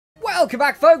Welcome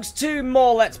back, folks, to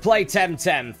more Let's Play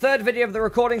Temtem. Third video of the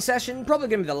recording session, probably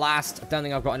going to be the last. I don't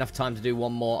think I've got enough time to do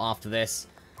one more after this.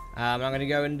 I'm going to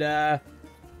go and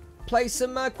play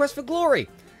some Quest for Glory.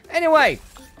 Anyway,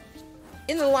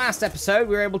 in the last episode,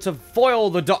 we were able to foil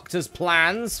the Doctor's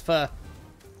plans for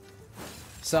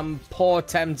some poor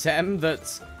Temtem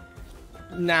that's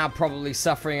now probably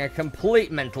suffering a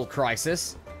complete mental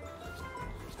crisis.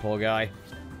 Poor guy.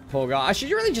 Poor guy. I should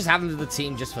really just have him to the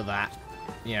team just for that.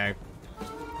 You know,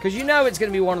 because you know it's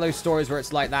going to be one of those stories where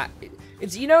it's like that.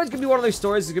 It's going to be one of those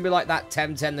stories that's going to be like that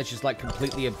Temtem that's just like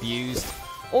completely abused.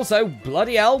 Also,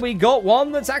 bloody hell, we got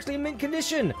one that's actually in mint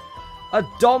condition. A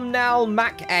Domnal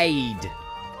Mac-Aid.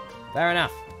 Fair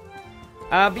enough.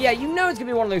 But yeah, you know it's going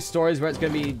to be one of those stories where it's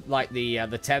going to be like the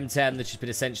Temtem that's just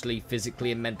been essentially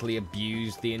physically and mentally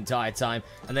abused the entire time,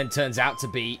 and then turns out to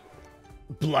be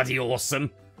bloody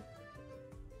awesome.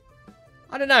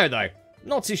 I don't know, though.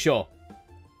 Not too sure.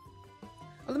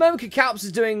 At the moment, Cacalps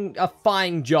is doing a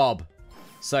fine job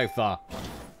so far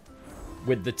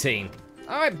with the team.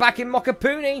 Alright, back in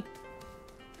Mokapuni.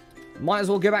 Might as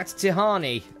well go back to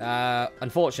Tihani.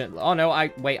 Unfortunately. Oh, no,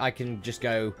 wait, I can just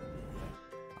go...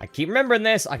 I keep remembering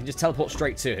this. I can just teleport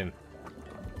straight to him.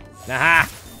 Aha!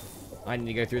 I need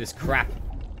to go through this crap.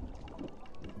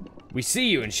 We see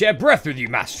you and share breath with you,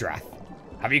 Masterath.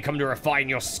 Have you come to refine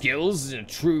your skills in a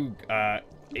true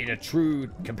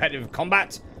competitive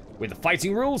combat with the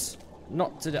fighting rules?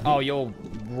 Not to... Oh, you're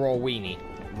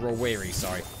Rawiri,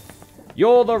 sorry.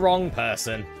 You're the wrong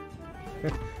person.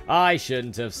 I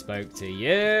shouldn't have spoke to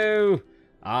you.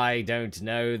 I don't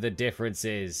know the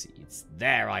differences. It's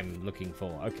there I'm looking for.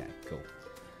 Okay, cool.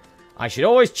 I should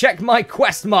always check my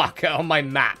quest marker on my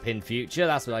map in future.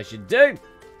 That's what I should do.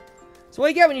 So what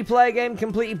you get when you play a game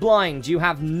completely blind. You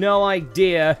have no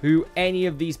idea who any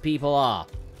of these people are.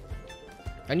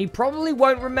 And you probably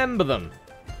won't remember them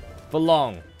for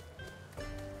long.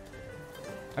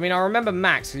 I mean, I remember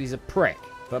Max because he's a prick.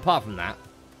 But apart from that...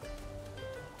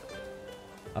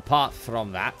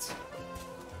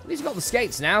 At least I've got the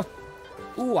skates now.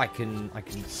 Ooh, I can...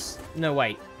 No,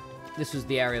 wait. This was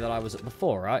the area that I was at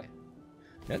before, right?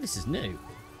 No, this is new.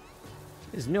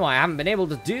 This is new. I haven't been able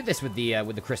to do this with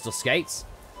the crystal skates.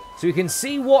 So we can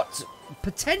see what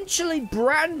potentially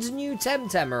brand new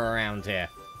Temtem are around here.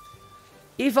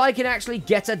 If I can actually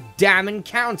get a damn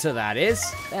encounter, that is.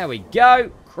 There we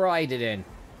go. Cried it in.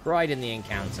 Cried in the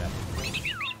encounter.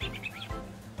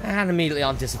 And immediately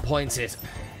I'm disappointed.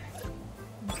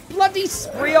 Bloody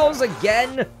Spreels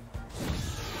again.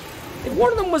 If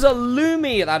one of them was a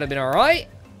Lumi, that'd have been alright.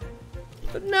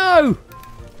 But no.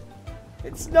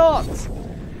 It's not.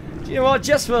 Do you know what?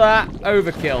 Just for that,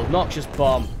 overkill. Noxious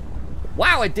bomb.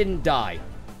 Wow, it didn't die.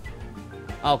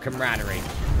 Oh, camaraderie.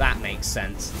 That makes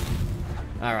sense.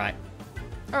 Alright.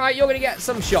 Alright, you're going to get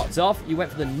some shots off. You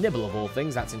went for the nibble of all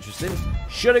things. That's interesting.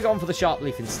 Should have gone for the sharp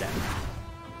leaf instead.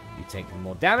 You take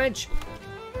more damage.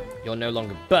 You're no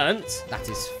longer burnt. That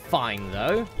is fine,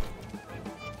 though.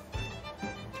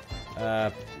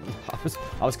 I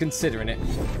was considering it.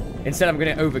 Instead, I'm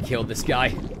going to overkill this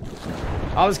guy.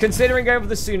 I was considering going for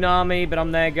the tsunami, but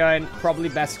I'm there going, probably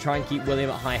best to try and keep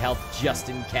William at high health just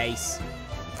in case.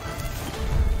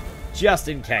 Just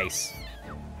in case.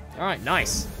 Alright,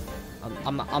 nice.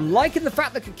 I'm liking the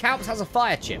fact that Cacalps has a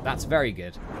fire chip. That's very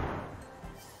good.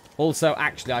 Also,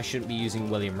 actually, I shouldn't be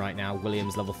using William right now.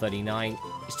 William's level 39.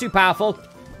 It's too powerful.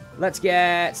 Let's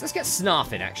get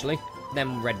Snarf in, actually.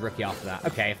 Then Red Rookie after that.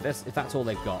 Okay, if that's all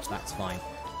they've got, that's fine.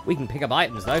 We can pick up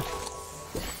items, though.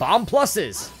 Farm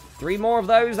pluses. 3 more of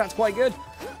those. That's quite good.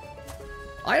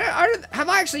 Have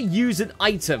I actually used an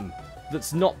item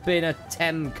that's not been a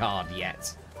Tem card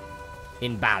yet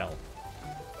in battle?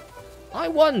 I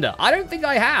wonder. I don't think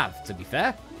I have, to be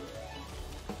fair.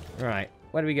 Right.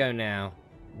 Where do we go now?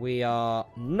 We are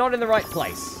not in the right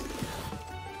place.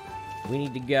 We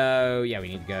need to go... Yeah, we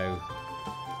need to go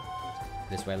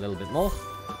this way a little bit more.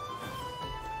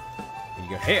 We need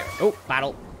to go here. Oh,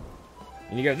 battle.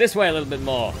 We need to go this way a little bit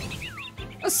more.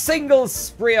 A single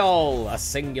Spreol. A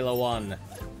singular one.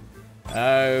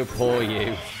 Oh, poor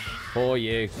you. Poor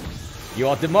you. You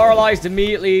are demoralized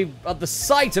immediately at the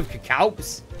sight of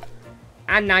Cacalps.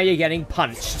 And now you're getting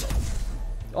punched.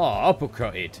 Oh,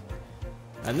 uppercutted.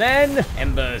 And then,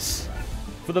 Embers.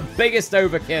 For the biggest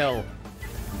overkill.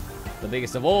 The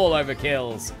biggest of all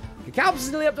overkills. Cacalps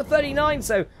is nearly up to 39,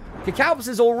 so Cacalps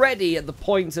is already at the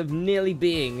point of nearly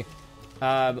being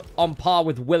on par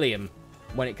with William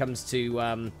when it comes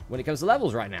to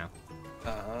levels right now.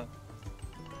 Uh-huh.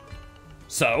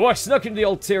 So I snuck into the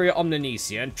ulterior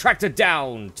Omninesia and tracked her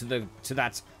down to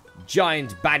that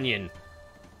giant banyan.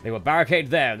 They were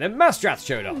barricaded there, and then Masterath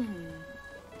showed up.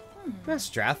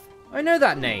 Masterath? I know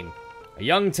that name. A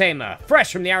young tamer,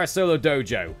 fresh from the Arasolo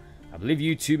Dojo. I believe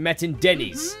you two met in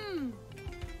Denny's.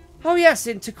 Oh yes,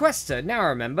 in Tequesta, now I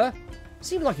remember.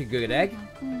 Seemed like a good egg.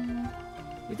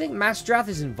 You think Masterath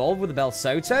is involved with the Bel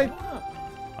Soto?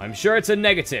 I'm sure it's a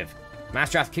negative.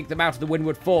 Masterath kicked them out of the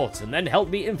Windward Fort and then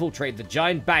helped me infiltrate the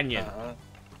giant banyan.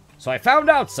 So I found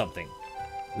out something.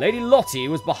 Lady Lottie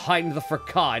was behind the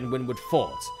fracas in Windward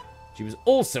Fort. She was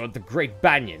also at the Great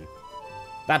Banyan.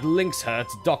 That links her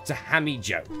to Dr.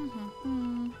 Hamijo,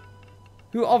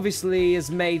 who obviously has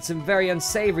made some very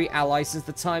unsavory allies since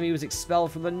the time he was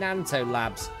expelled from the Nanto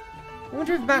labs. I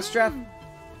wonder if Masterath...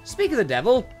 Speak of the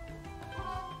devil.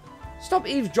 Stop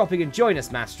eavesdropping and join us,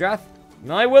 Masterath.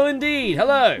 I will indeed.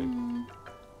 Hello.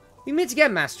 We meet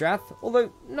again, Masterath,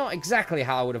 although not exactly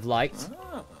how I would have liked.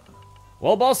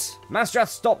 Well, boss, Masterath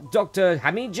stopped Dr.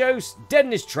 Hamijo dead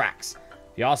in his tracks.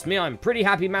 If you ask me, I'm pretty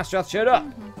happy Masterath showed up.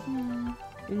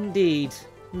 Indeed.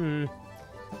 Well,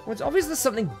 it's obvious that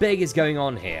something big is going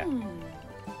on here.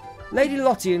 Lady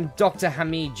Lottie and Dr.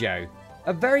 Hamijo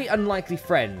are very unlikely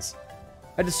friends.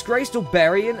 A disgraced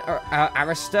Orbarian,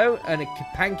 Aristo, and a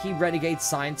Kapanki renegade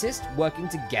scientist working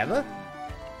together?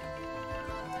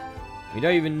 We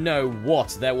don't even know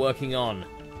what they're working on.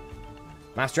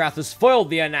 Masterath has foiled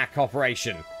the Anak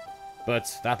operation,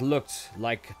 but that looked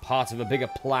like part of a bigger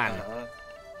plan.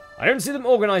 I don't see them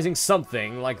organizing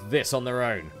something like this on their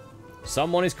own.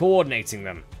 Someone is coordinating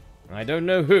them. I don't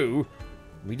know who.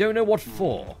 We don't know what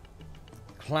for.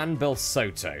 Clan Bel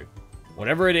Soto.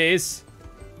 Whatever it is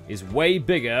way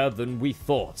bigger than we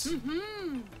thought.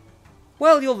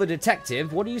 Well, you're the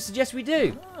detective. What do you suggest we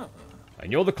do? And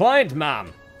you're the client,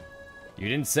 ma'am. You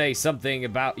did say something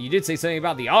about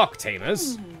the Arc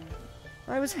Tamers.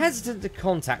 I was hesitant to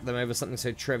contact them over something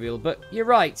so trivial, but you're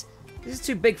right. This is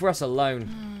too big for us alone.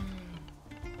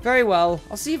 Very well.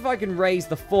 I'll see if I can raise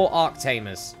the 4 Arc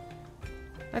Tamers.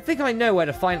 I think I know where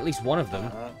to find at least one of them.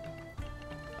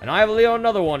 And I have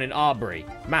another one in Arbery.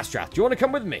 Masterath, do you want to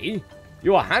come with me?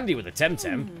 You are handy with a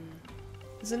Temtem.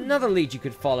 There's another lead you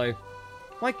could follow.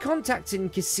 My contact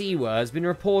in Kisiwa has been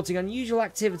reporting unusual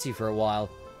activity for a while.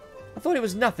 I thought it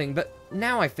was nothing, but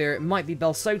now I fear it might be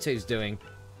Bel Soto's doing.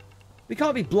 We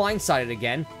can't be blindsided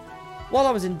again. While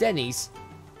I was in Denny's,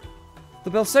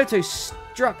 the Bel Soto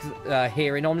struck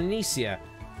here in Omninesia.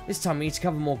 This time we need to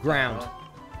cover more ground.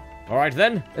 Alright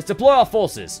then, let's deploy our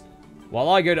forces. While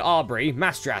I go to Arbery,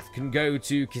 Masterath can go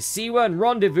to Kisiwa and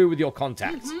rendezvous with your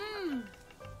contact.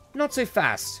 Not so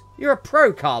fast. You're a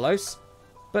pro, Carlos.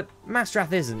 But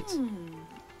Masterath isn't.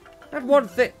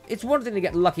 It's one thing to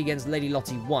get lucky against Lady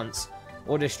Lottie once,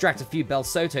 or distract a few Bel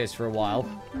Sotos for a while.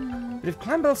 But if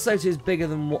Clan Bel Soto is bigger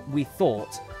than what we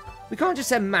thought, we can't just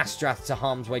send Masterath to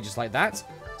harm's way just like that,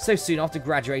 so soon after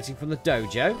graduating from the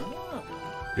dojo.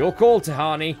 Your call,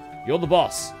 Tahani. You're the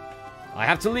boss. I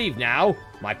have to leave now.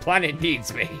 My planet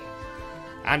needs me.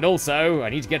 And also, I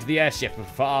need to get to the airship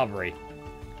for Arbery.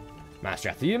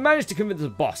 Masterath, you managed to convince the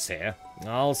boss here.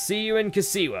 I'll see you in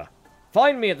Kisiwa.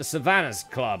 Find me at the Savannah's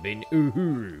Club in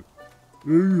Uhuru.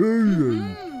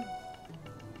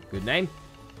 Good name.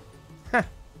 Ha.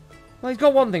 Well, he's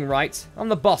got one thing right. I'm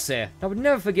the boss here. I would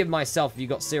never forgive myself if you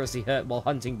got seriously hurt while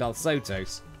hunting Bel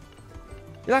Sotos.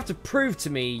 You'll have to prove to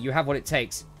me you have what it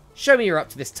takes. Show me you're up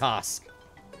to this task.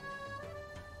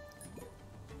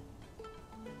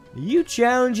 Are you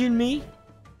challenging me?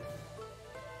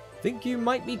 Think you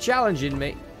might be challenging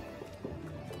me.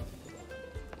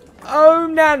 Oh,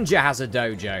 Nanja has a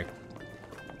dojo.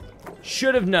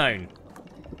 Should have known.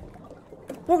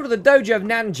 Welcome to the dojo of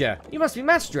Nanja. You must be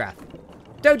Masterath.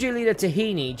 Dojo leader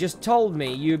Tahini just told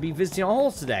me you would be visiting our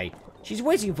halls today. She's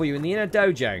waiting for you in the inner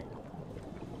dojo.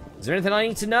 Is there anything I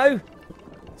need to know?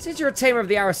 Since you're a tamer of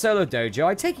the Arasolo dojo,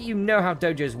 I take it you know how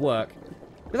dojos work.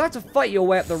 You'll have to fight your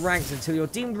way up the ranks until you're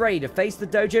deemed ready to face the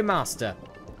dojo master.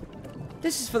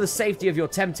 This is for the safety of your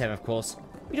Temtem, of course.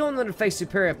 We don't want them to face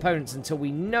superior opponents until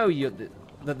we know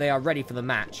that they are ready for the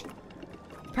match.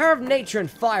 The power of nature and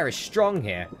fire is strong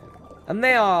here. And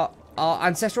they are our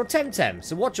ancestral Temtem,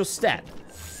 so watch your step.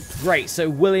 Great, so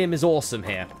William is awesome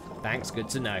here. Thanks, good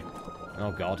to know.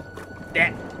 Oh, God.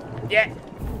 Yeah.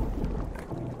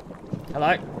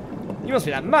 Hello. You must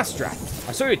be that Masterath.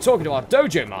 I saw you talking to our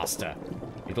dojo master.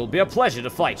 It'll be a pleasure to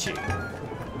fight you.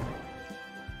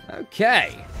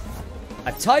 Okay.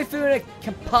 A Typhoon and a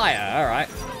Kapaya, alright.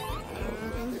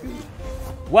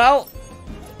 Well,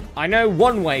 I know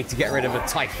one way to get rid of a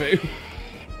Typhoon.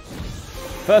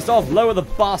 First off, lower the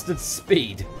bastard's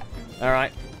speed.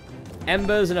 Alright.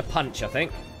 Embers and a punch, I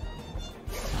think.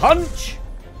 Punch!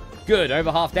 Good,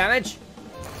 over half damage.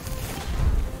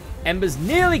 Embers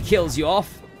nearly kills you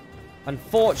off.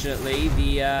 Unfortunately,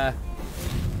 the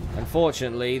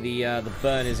Unfortunately, the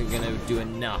burn isn't going to do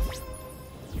enough.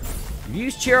 You've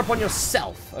used cheer up on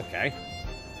yourself. Okay.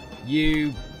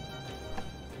 You...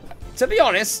 To be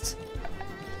honest...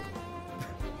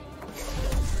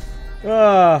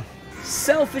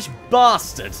 selfish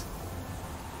bastard.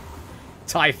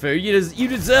 Taifu, you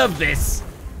deserve this.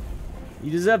 You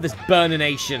deserve this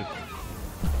burnination.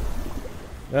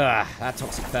 That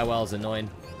toxic farewell is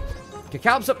annoying.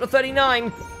 Cacalp's up to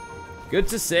 39. Good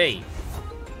to see.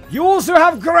 You also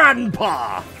have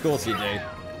Grandpa. Of course you do.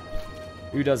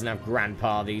 Who doesn't have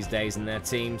Grandpa these days in their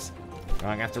teams? Right, I'm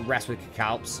going to have to rest with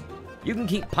Cacalps. You can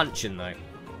keep punching, though.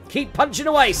 Keep punching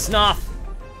away, Snuff.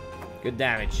 Good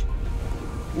damage.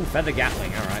 Ooh, Feather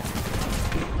Gatling, alright.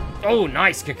 Oh,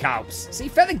 nice, Cacalps. See,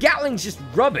 Feather Gatling's just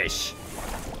rubbish.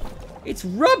 It's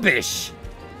rubbish.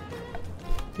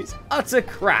 It's utter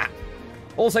crap.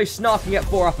 Also, Snarf can get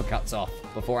 4 uppercuts off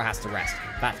before it has to rest.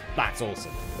 That's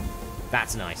awesome.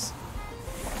 That's nice.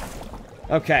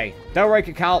 Okay, Delray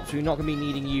Cacalps, we're not going to be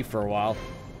needing you for a while.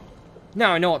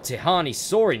 Now I know what Tihani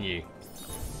saw in you.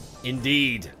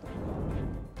 Indeed.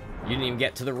 You didn't even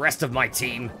get to the rest of my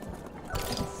team.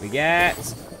 We get...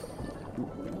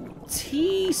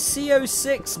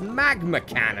 TCO6 Magma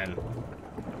Cannon.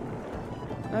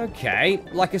 Okay,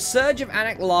 like a surge of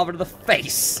Anak lava to the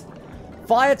face.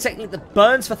 Fire technique that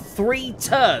burns for 3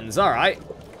 turns. Alright.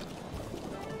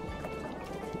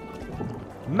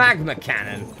 Magma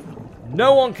Cannon.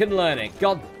 No one can learn it.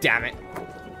 God damn it.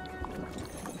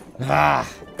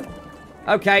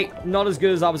 Okay, not as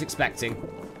good as I was expecting.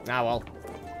 Ah, well.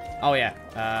 Oh, yeah.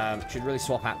 Should really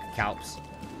swap out Cacalps.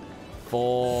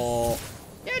 For...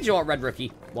 Yeah, do you know what, Red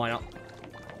Rookie? Why not?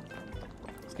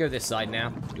 Let's go this side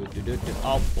now.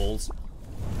 Oh, balls.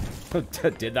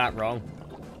 Did that wrong.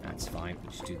 That's fine.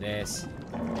 Just do this,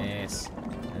 this,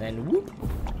 and then whoop.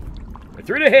 We're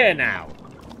through to here now.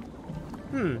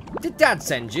 Did Dad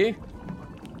send you?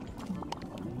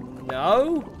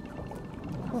 No?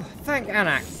 Oh, thank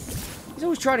Anak. He's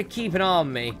always trying to keep an eye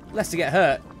on me, lest I get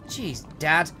hurt. Jeez,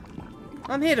 Dad.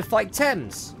 I'm here to fight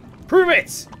Thames. Prove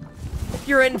it!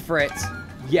 You're in for it.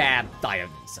 Yeah, I don't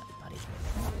think so, buddy.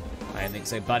 I don't think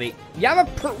so, buddy. You have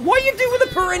a... What are you doing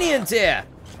with a Perinian here?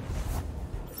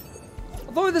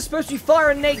 I thought they're supposed to be fire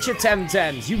and nature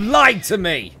Temtems. You lied to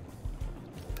me.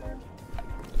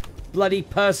 Bloody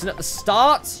person at the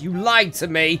start. You lied to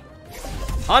me.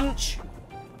 Punch.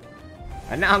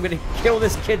 And now I'm going to kill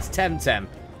this kid's Temtem.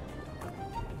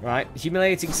 Right.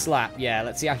 Humiliating slap. Yeah,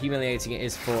 let's see how humiliating it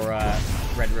is for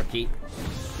Red Rookie.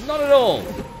 Not at all.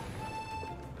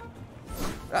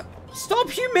 Stop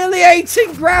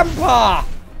humiliating Grandpa.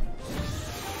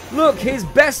 Look, his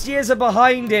best years are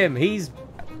behind him. He's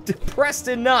depressed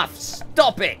enough.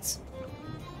 Stop it.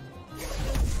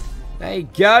 There you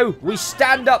go. We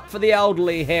stand up for the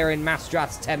elderly here in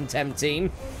Masterath's Temtem team.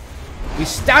 We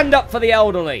stand up for the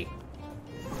elderly.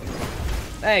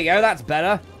 There you go. That's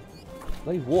better.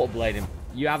 Let me water blade him.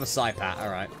 You have a Psypat. All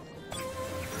right.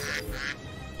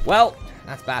 Well,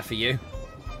 that's bad for you.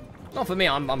 Not for me.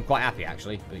 I'm quite happy,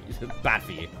 actually. But bad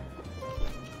for you.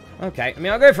 Okay. I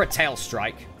mean, I'll go for a Tail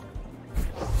Strike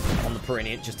on the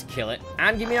Perinian just to kill it.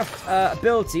 And give me enough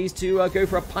abilities to go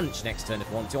for a punch next turn if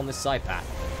I want to on this Psypat.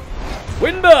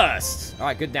 Windburst!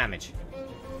 Alright, good damage.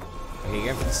 Okay,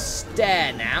 go for the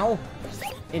stare now.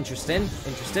 Interesting.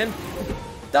 Interesting.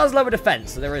 Does lower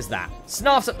defense, so there is that.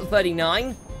 Snarf's up to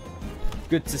 39.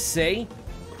 Good to see.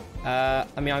 I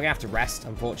mean, I'm going to have to rest,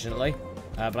 unfortunately.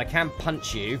 But I can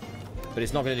punch you. But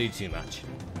it's not going to do too much.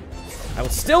 I will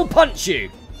still punch you!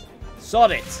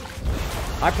 Sod it.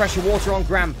 High pressure water on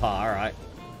Grandpa. Alright.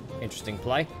 Interesting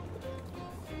play.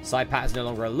 Psypat is no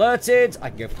longer alerted. I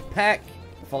can go for the peck.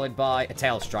 Followed by a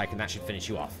Tail Strike, and that should finish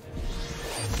you off.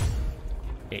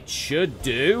 It should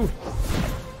do.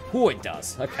 Oh, it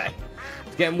does. Okay.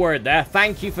 It's getting worried there.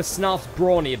 Thank you for Snarf's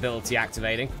Brawny ability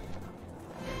activating.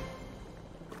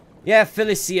 Yeah,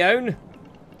 Felicione.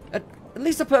 At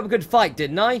least I put up a good fight,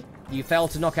 didn't I? You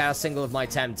failed to knock out a single of my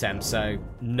Temtem, so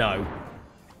no.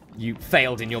 You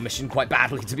failed in your mission quite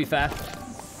badly, to be fair.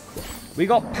 We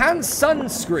got Pan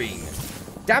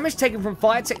Sunscreen. Damage taken from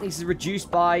fire techniques is reduced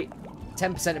by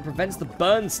 10%. It prevents the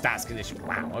burn stats condition.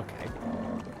 Wow, okay.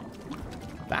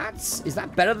 Is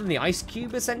that better than the Ice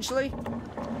Cube, essentially?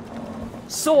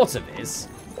 Sort of is.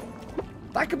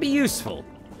 That could be useful.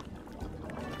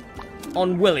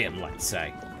 On William, let's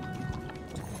say.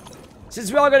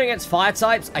 Since we are going against fire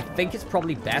types, I think it's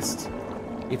probably best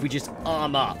if we just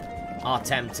arm up our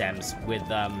Temtems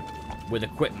with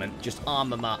equipment. Just arm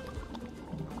them up.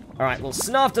 Alright, well,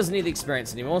 Snarf doesn't need the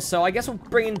experience anymore, so I guess we'll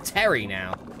bring in Terry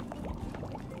now.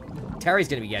 Terry's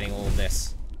going to be getting all of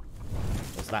this.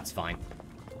 So that's fine.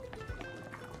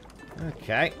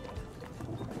 Okay.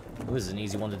 This is an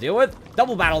easy one to deal with.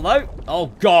 Double battle, though. Oh,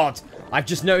 God. I've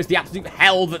just noticed the absolute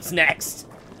hell that's next.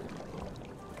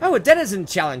 Oh, a denizen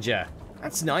challenger.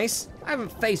 That's nice. I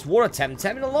haven't faced Water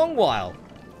Temtem in a long while.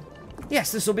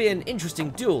 Yes, this will be an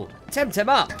interesting duel. Temtem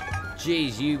up.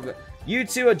 Jeez, you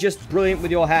two are just brilliant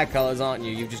with your hair colors, aren't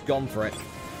you? You've just gone for it.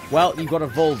 Well, you've got a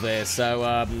Volvir, so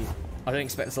I don't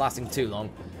expect this lasting too long.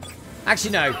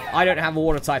 Actually, no. I don't have a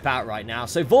water type out right now,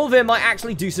 so Volvir might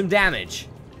actually do some damage.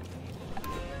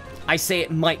 I say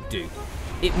it might do.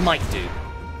 It might do.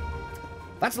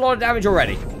 That's a lot of damage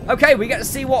already. Okay, we get to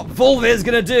see what Volvir's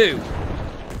gonna do.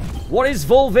 What is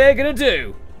Volvir gonna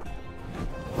do?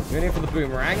 Going in for the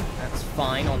boomerang. That's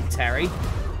fine on Terry.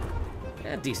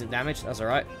 Yeah, decent damage. That's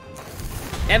alright.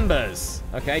 Embers.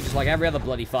 Okay, just like every other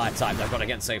bloody fire type I've got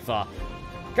against so far.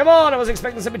 Come on, I was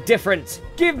expecting something different.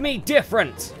 Give me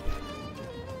different.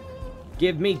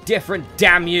 Give me different,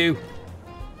 damn you.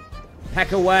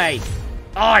 Heck away.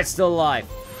 Oh, it's still alive.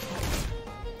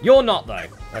 You're not, though.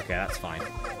 Okay, that's fine.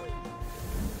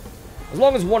 As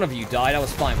long as one of you died, I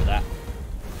was fine with that.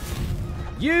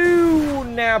 You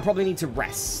now probably need to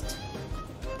rest.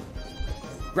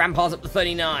 Grandpa's up to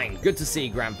 39. Good to see,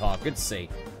 Grandpa. Good to see.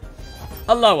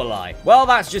 A Lorelei. Well,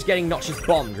 that's just getting Noxious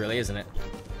bombed, really, isn't it?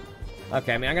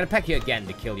 Okay, I mean, I'm going to peck you again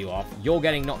to kill you off. You're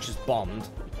getting Noxious bombed.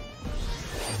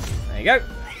 There you go.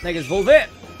 There goes Volvir.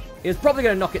 It's probably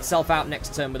going to knock itself out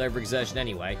next turn with overexertion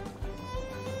anyway.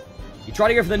 You try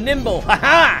to go for the nimble.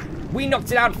 Ha-ha! We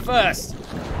knocked it out first.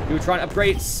 You were trying to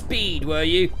upgrade its speed, were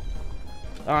you?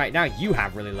 Alright, now you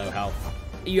have really low health.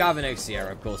 You have an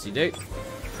OCR, of course you do.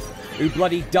 Who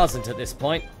bloody doesn't at this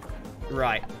point?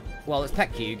 Right. Well, let's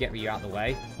peck you, get you out of the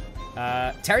way.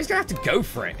 Terry's going to have to go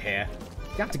for it here.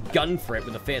 You have to gun for it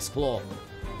with a Fierce Claw.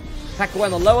 Peck away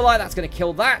on the lower line, that's going to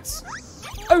kill that.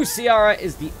 OCR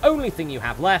is the only thing you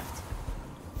have left.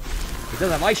 It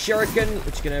does have Ice Shuriken,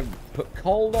 which is going to put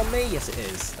cold on me. Yes, it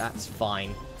is. That's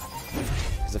fine.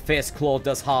 Because a Fierce Claw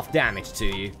does half damage to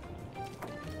you.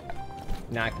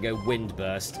 Now I can go Wind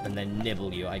Burst and then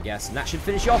nibble you, I guess. And that should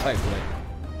finish you off, hopefully.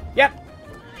 Yep.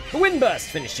 The Wind Burst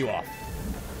finished you off.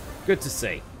 Good to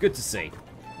see. Good to see.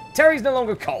 Terry's no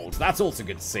longer cold. That's also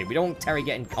good to see. We don't want Terry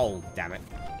getting cold, damn it.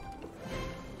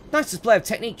 Nice display of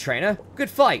technique, trainer. Good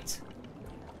fight.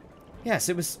 Yes,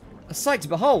 it was a sight to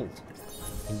behold.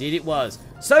 Indeed it was.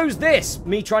 So's this!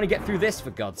 Me trying to get through this, for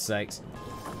God's sakes.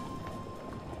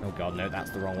 Oh god, no,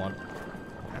 that's the wrong one.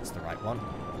 That's the right one.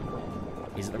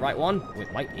 Is it the right one? Oh,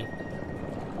 it might be.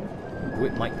 Oh,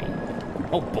 it might be.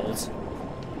 Oh, balls.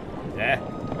 There.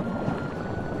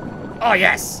 Oh,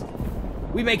 yes!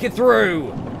 We make it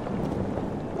through!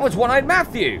 Oh, it's One-Eyed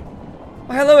Matthew!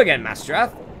 Oh, hello again,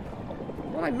 Masterath.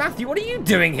 One-Eyed Matthew, what are you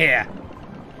doing here?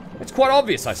 It's quite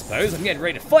obvious, I suppose. I'm getting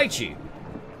ready to fight you.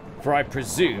 For I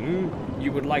presume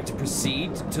you would like to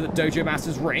proceed to the Dojo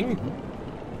Master's ring?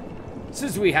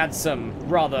 Since we had some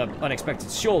rather unexpected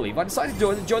shore leave, I decided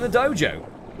to join the dojo.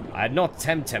 I had not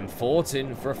Temtem fought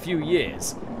in for a few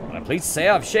years, but I'm pleased to say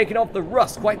I've shaken off the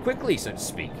rust quite quickly, so to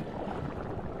speak.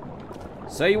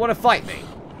 So you want to fight me?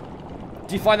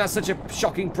 Do you find that such a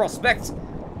shocking prospect?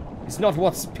 It's not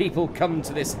what people come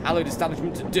to this hallowed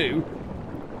establishment to do.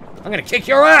 I'm gonna kick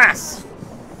your ass!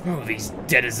 Oh, these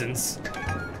denizens.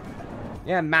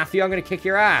 Yeah, Matthew, I'm gonna kick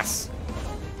your ass.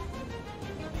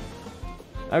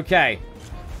 Okay.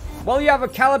 Well, you have a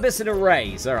Calibus and a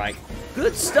Raise. Alright.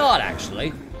 Good start,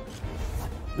 actually.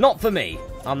 Not for me.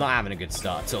 I'm not having a good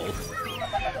start at all.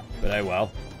 But oh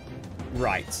well.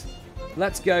 Right.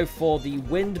 Let's go for the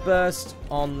Wind Burst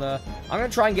on the... I'm going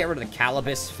to try and get rid of the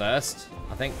Calibus first,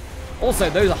 I think. Also,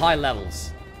 those are high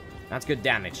levels. That's good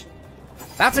damage.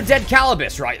 That's a dead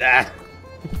Calibus right there.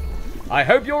 I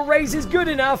hope your Raise is good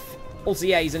enough. Also,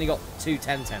 yeah, he's only got 2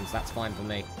 Temtems. That's fine for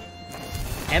me.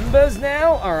 Embers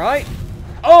now? Alright.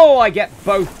 Oh, I get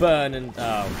both burn and...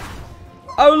 Oh.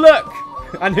 Oh,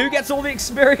 look! And who gets all the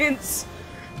experience?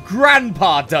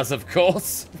 Grandpa does, of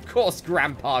course. Of course,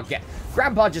 Grandpa gets...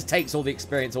 Grandpa just takes all the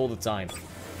experience all the time.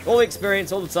 All the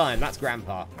experience all the time. That's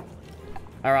Grandpa.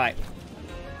 Alright.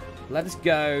 Let us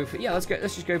go... For, yeah, let's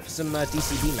just go for some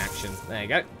DC beam action. There you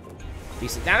go.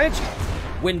 Decent damage.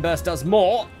 Wind Burst does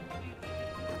more.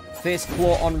 Fierce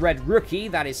Claw on Red Rookie.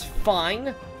 That is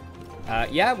fine.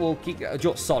 Yeah, we'll keep...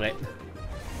 just sod it.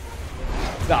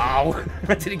 Oh,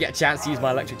 I didn't get a chance to use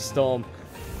my Electric Storm.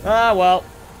 Ah, well.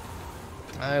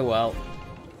 Oh, well.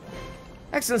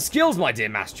 Excellent skills, my dear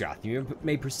Masterath. You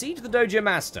may proceed to the Dojo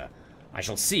Master. I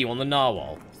shall see you on the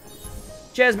Narwhal.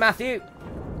 Cheers, Matthew.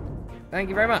 Thank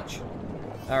you very much.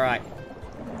 Alright.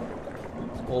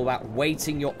 It's all about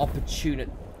waiting your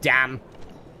opportunity. Damn.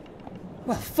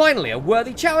 Well, finally, a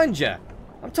worthy challenger.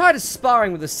 I'm tired of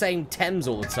sparring with the same Tems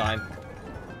all the time.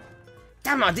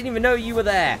 Damn it, I didn't even know you were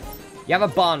there. You have a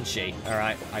Banshee.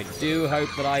 Alright, I do hope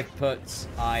that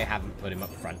I haven't put him up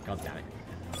front. God damn it.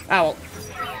 Ah, well.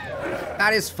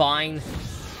 That is fine.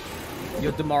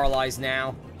 You're demoralized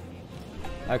now.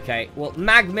 Okay, well,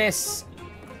 Magmis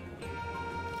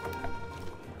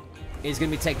is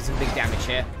going to be taking some big damage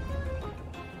here.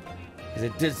 Because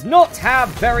it does not have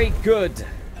very good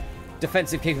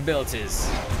defensive capabilities.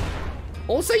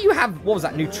 Also, you have, what was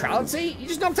that, neutrality? You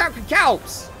just knocked out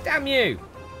Cacalps. Damn you.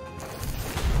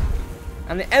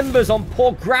 And the embers on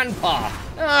poor Grandpa.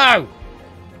 No!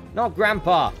 Not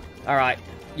Grandpa. Alright,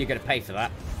 you're going to pay for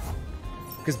that.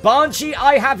 Because Banshee,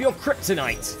 I have your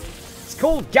kryptonite. It's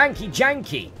called Ganky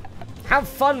Janky. Have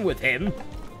fun with him.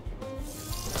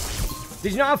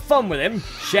 Did you not have fun with him?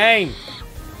 Shame.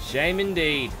 Shame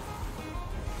indeed.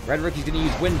 Red Rookie's going to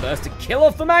use Windburst to kill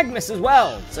off the Magmus as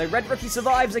well. So Red Rookie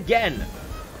survives again.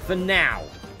 For now.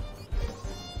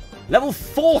 Level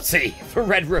 40 for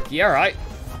Red Rookie. Alright.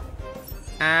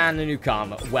 And a new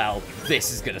Karma. Well,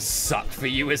 this is going to suck for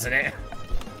you, isn't it?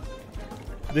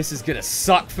 This is going to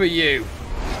suck for you.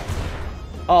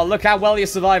 Oh, look how well you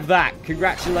survived that.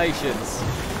 Congratulations.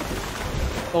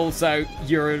 Also,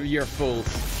 you're a fool.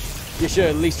 You should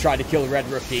at least try to kill Red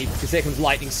Rookie, because here comes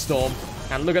Lightning Storm.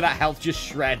 And look at that health just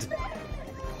shred.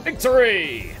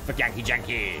 Victory for Ganky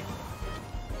Janky.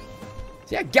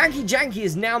 So yeah, Ganky Janky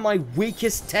is now my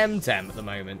weakest Temtem at the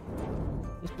moment.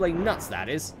 Let's play nuts, that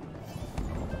is.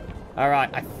 Alright,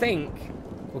 I think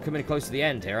we're coming close to the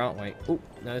end here, aren't we? Oh,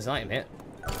 no, there's an item here.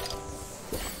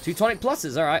 2 tonic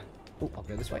pluses, alright. Oh, I'll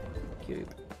go this way.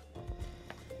 Cube.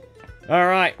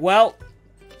 Alright, well,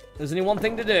 there's only one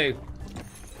thing to do.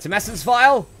 Temessence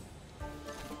File.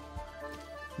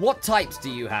 What types do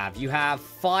you have? You have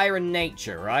Fire and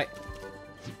Nature, right?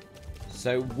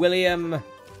 So, William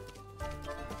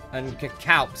and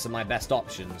Cacalps are my best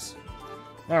options.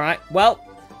 Alright, well.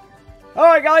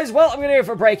 Alright, guys, well, I'm going to go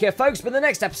for a break here, folks. But in the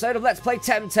next episode of Let's Play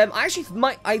Temtem,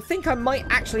 I think I might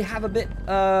actually have a bit,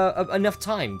 enough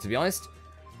time, to be honest,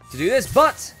 to do this.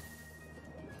 But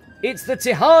it's the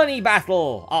Tihani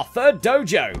battle, our third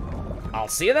dojo. I'll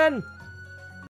see you then.